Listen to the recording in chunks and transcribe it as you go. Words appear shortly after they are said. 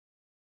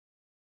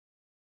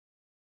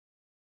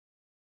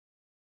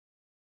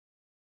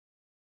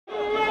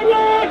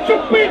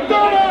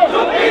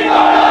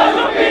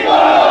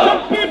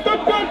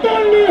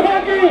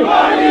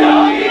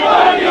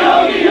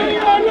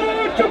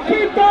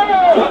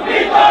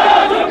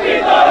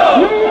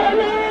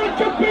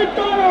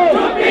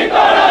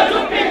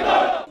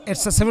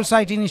It's a civil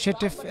society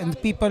initiative, and the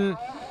people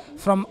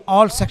from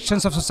all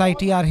sections of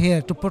society are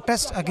here to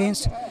protest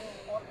against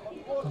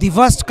the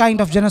worst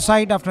kind of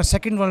genocide after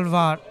Second World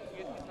War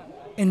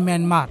in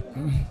Myanmar.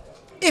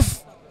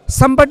 If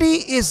somebody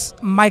is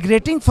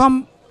migrating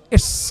from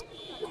its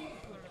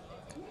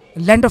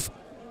land of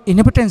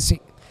inhabitants,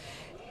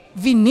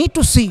 we need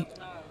to see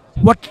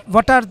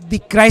what are the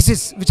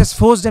crises which has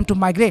forced them to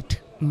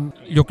migrate.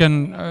 You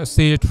can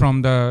see it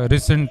from the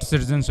recent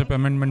Citizenship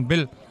Amendment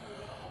Bill,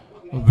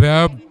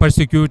 where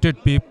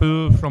persecuted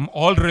people from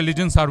all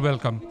religions are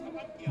welcome,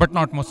 but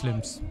not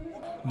Muslims.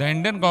 The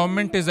Indian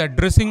government is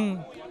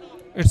addressing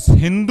its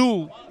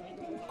Hindu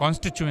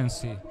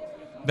constituency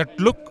that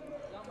look,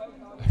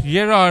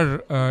 here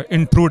are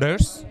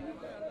intruders,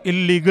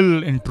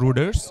 illegal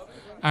intruders,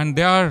 and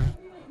they are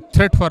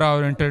threat for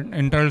our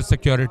internal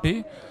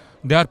security.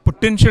 They are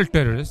potential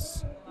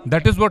terrorists.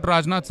 That is what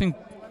Rajnath Singh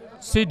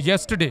said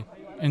yesterday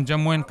in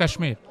Jammu and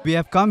Kashmir. We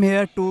have come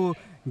here to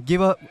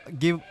give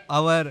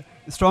our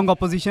strong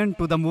opposition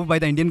to the move by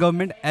the Indian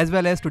government, as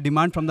well as to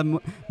demand from the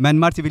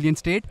Myanmar civilian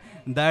state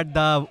that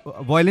the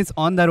violence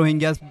on the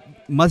Rohingyas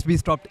must be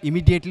stopped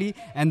immediately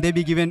and they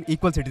be given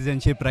equal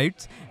citizenship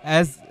rights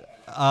as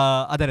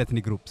other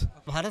ethnic groups.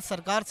 Bharat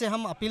सरकार से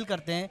हम appeal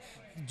करते हैं,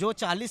 जो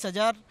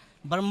 40,000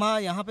 Burma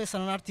यहाँ पे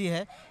शरणार्थी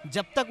है,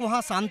 जब तक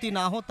वहाँ शांति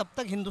ना हो तब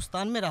तक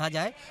हिंदुस्तान में रहा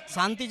जाए।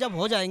 शांति जब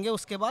हो जाएंगे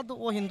उसके बाद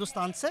वो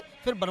हिंदुस्तान से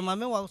फिर बर्मा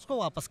में उसको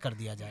वापस कर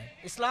दिया जाए।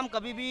 इस्लाम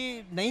कभी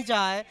भी नहीं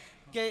चाहा है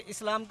कि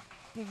इस्लाम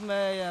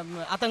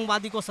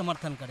आतंकवादी को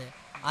समर्थन करे।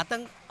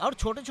 आतंक और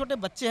छोटे छोटे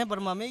बच्चे हैं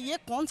बर्मा में, ये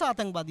कौन सा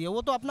आतंकवादी है?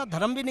 वो तो अपना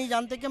धर्म भी नहीं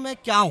जानते कि मैं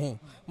क्या हूँ,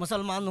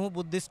 मुसलमान हूँ,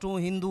 बुद्धिस्ट हूँ,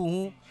 हिंदू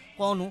हूँ,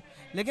 कौन हूँ,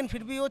 लेकिन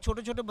फिर भी वो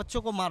छोटे छोटे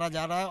बच्चों को मारा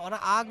जा रहा है और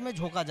आग में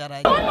झोंका जा रहा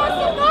है।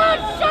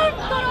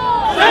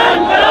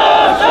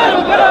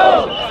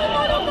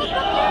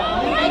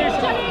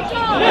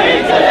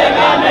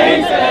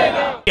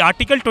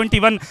 Article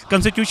 21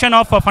 constitution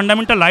of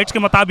fundamental rights के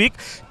मुताबिक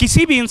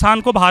किसी भी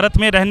इंसान को भारत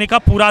में रहने का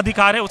पूरा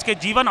अधिकार है, उसके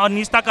जीवन और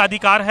निजता का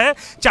अधिकार है,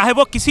 चाहे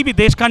वो किसी भी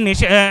देश का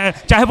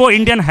चाहे वो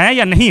इंडियन है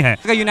या नहीं है।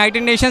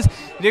 यूनाइटेड नेशंस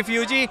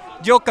रिफ्यूजी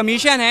जो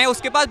कमीशन है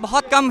उसके पास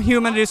बहुत कम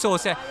ह्यूमन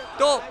रिसोर्स है,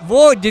 तो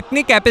वो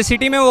जितनी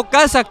कैपेसिटी में वो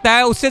कर सकता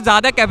है उससे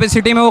ज़्यादा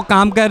कैपेसिटी में वो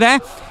काम कर रहा है।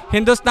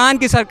 हिंदुस्तान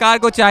की सरकार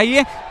को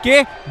चाहिए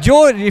कि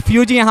जो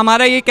रिफ्यूजी,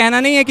 हमारा ये कहना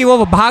नहीं है कि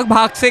वो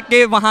भाग से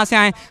के वहाँ से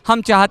आएँ,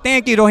 हम चाहते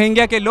हैं कि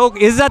रोहिंग्या के लोग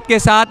इज़्ज़त के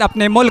साथ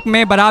अपने मुल्क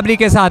में बराबरी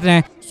के साथ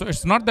रहें। So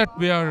it's not that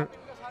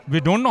we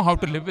don't know how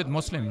to live with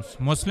Muslims.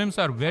 Muslims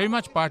are very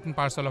much part and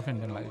parcel of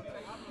Indian life.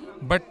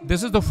 But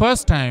this is the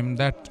first time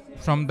that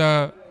from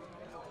the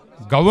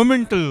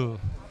governmental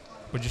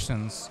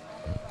positions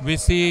we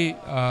see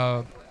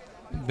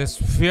this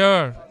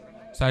fear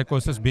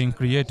psychosis being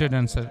created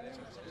and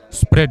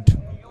spread.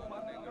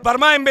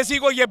 Burma embassy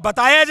को ये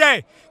बताया जाए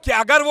कि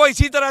अगर वो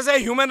इसी तरह से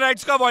ह्यूमन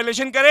राइट्स का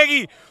वायलेशन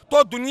करेगी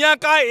तो दुनिया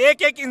का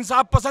एक एक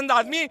इंसाफ पसंद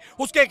आदमी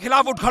उसके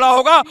खिलाफ उठ खड़ा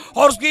होगा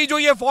और उसकी जो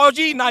ये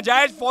फौजी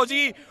नाजायज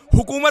फौजी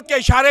हुकूमत के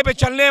इशारे पे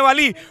चलने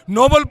वाली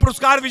नोबेल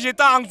पुरस्कार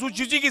विजेता आंग सू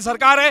ची की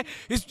सरकार है,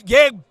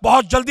 ये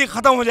बहुत जल्दी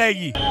खत्म हो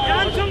जाएगी।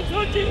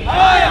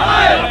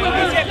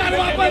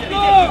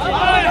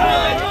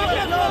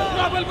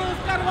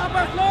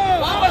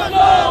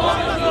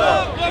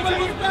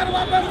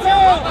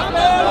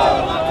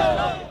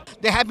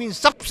 There have been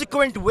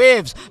subsequent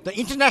waves. The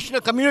international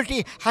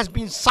community has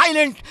been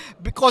silent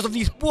because of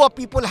these poor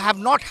people have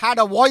not had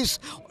a voice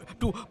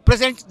to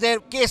present their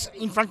case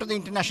in front of the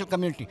international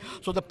community.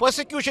 So the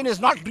persecution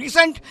is not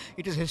recent,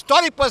 it is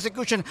historic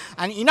persecution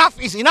and enough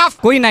is enough.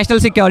 कोई national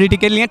security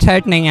के लिए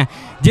threat नहीं है,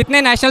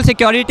 जितने national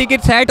security की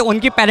threat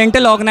उनकी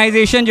parental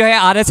organisation जो है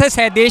आरएसएस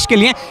है देश के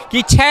लिए,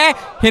 कि 6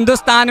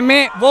 हिंदुस्तान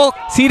में वो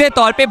सीधे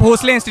तौर पे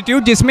भोसले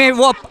इंस्टीट्यूट जिसमें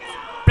वो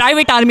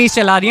प्राइवेट आर्मीज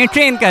चला रही हैं,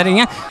 ट्रेन कर रही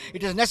हैं।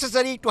 It is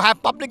necessary to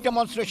have public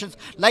demonstrations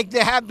like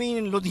they have been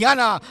in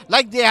Ludhiana,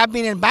 like they have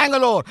been in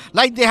Bangalore,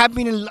 like they have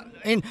been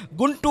in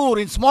Guntur,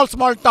 in small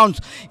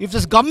towns. If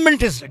this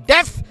government is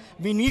deaf,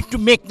 we need to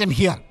make them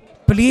hear.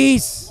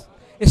 Please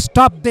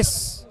stop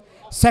this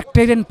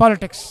sectarian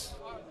politics.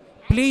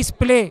 Please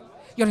play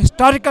your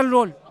historical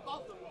role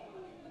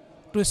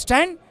to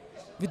stand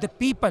with the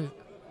people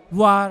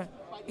who are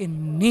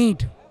in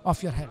need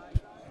of your help.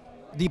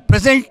 The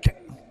present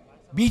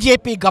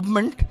BJP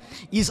government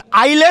is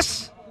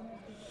eyeless,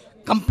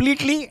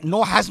 completely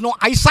has no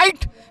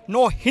eyesight,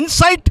 no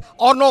hindsight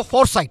or no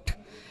foresight.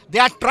 They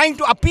are trying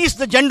to appease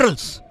the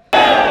generals.